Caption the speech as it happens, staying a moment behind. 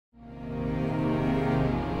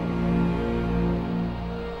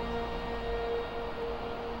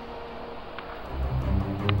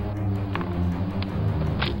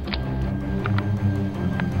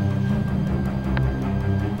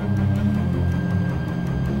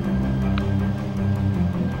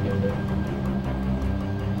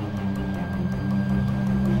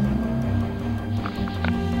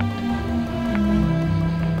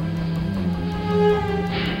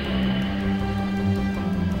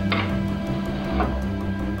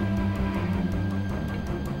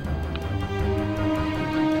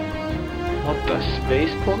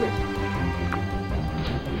spaceport?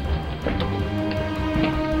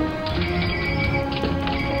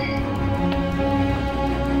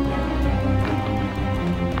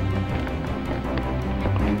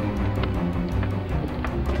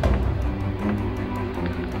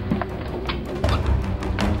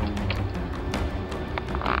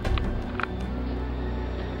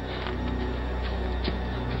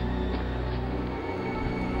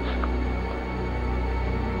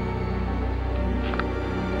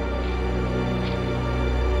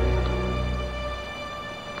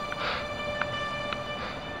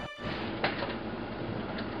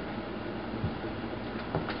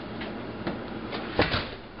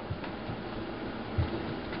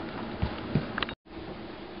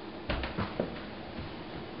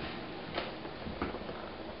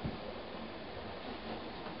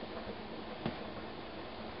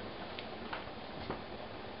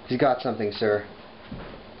 He's got something, sir.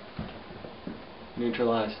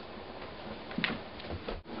 Neutralize.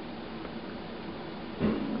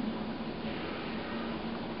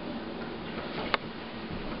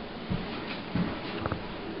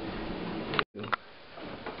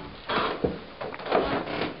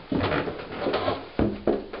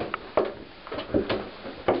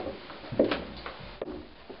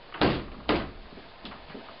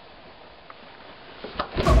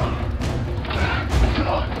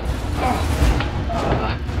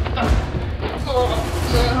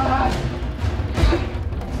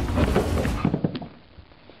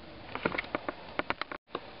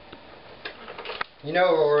 You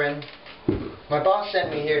know, Roran, my boss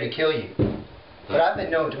sent me here to kill you, but I've been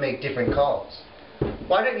known to make different calls.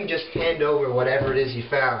 Why don't you just hand over whatever it is you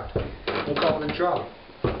found and call it a draw?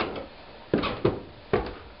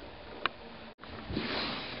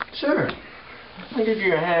 Sure. I'll give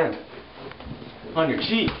you a hand. On your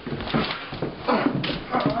cheek.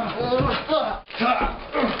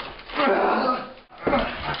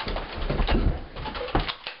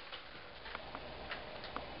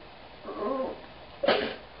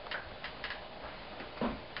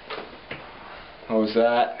 What was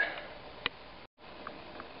that?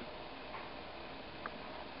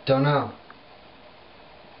 Don't know.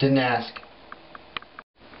 Didn't ask.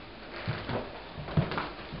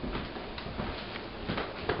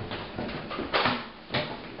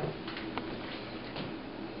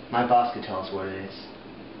 My boss could tell us what it is.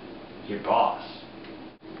 Your boss?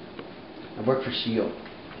 I work for S.H.I.E.L.D.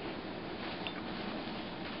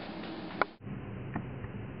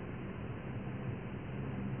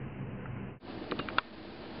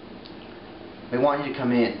 They want you to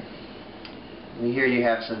come in. We hear you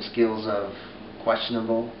have some skills of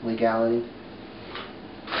questionable legality.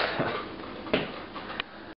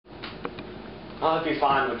 I'll help you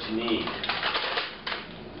find what you need.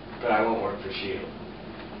 But I won't work for S.H.I.E.L.D.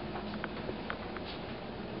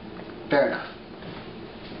 Fair enough.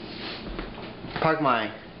 Park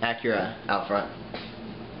my Acura out front.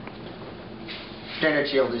 Standard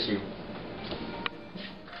S.H.I.E.L.D. issue.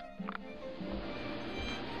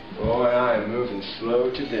 Boy, I am moving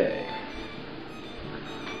slow today.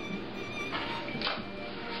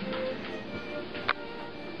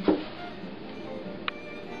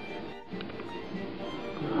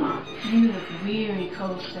 You look weary,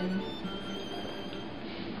 Colson.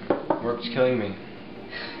 Work's killing me.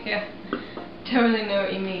 Yeah, totally know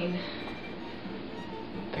what you mean.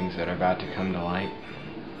 Things that are about to come to light.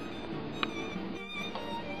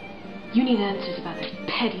 You need answers about this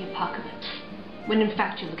petty apocalypse, when in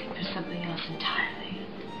fact you're looking for something else entirely.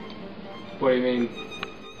 What do you mean?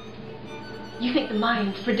 You think the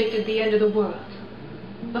Mayans predicted the end of the world,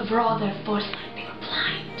 but for all their foresight, they were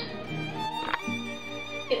blind.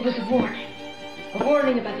 It was a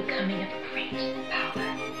warning about the coming of a great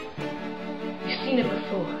power. You've seen it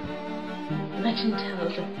before. Legend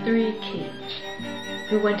tells of 3 kings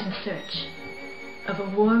who went in search of a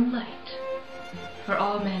warm light for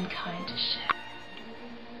all mankind to share.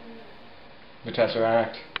 The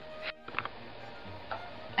Tesseract.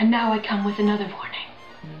 And now I come with another warning.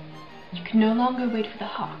 You can no longer wait for the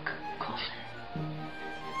hawk, Coulson.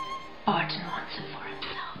 Barton wants it for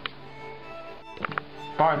himself.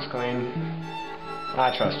 Bart's clean.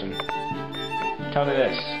 I trust him. Tell me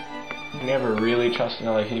this. You never really trust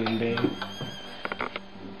another human being?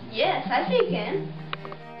 Yes, I think you can.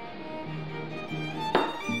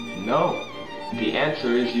 No. The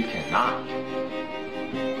answer is you cannot.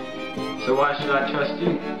 So why should I trust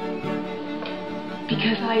you?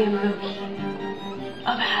 Because I am Loki,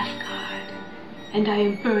 of Asgard, and I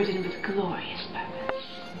am burdened with glorious power.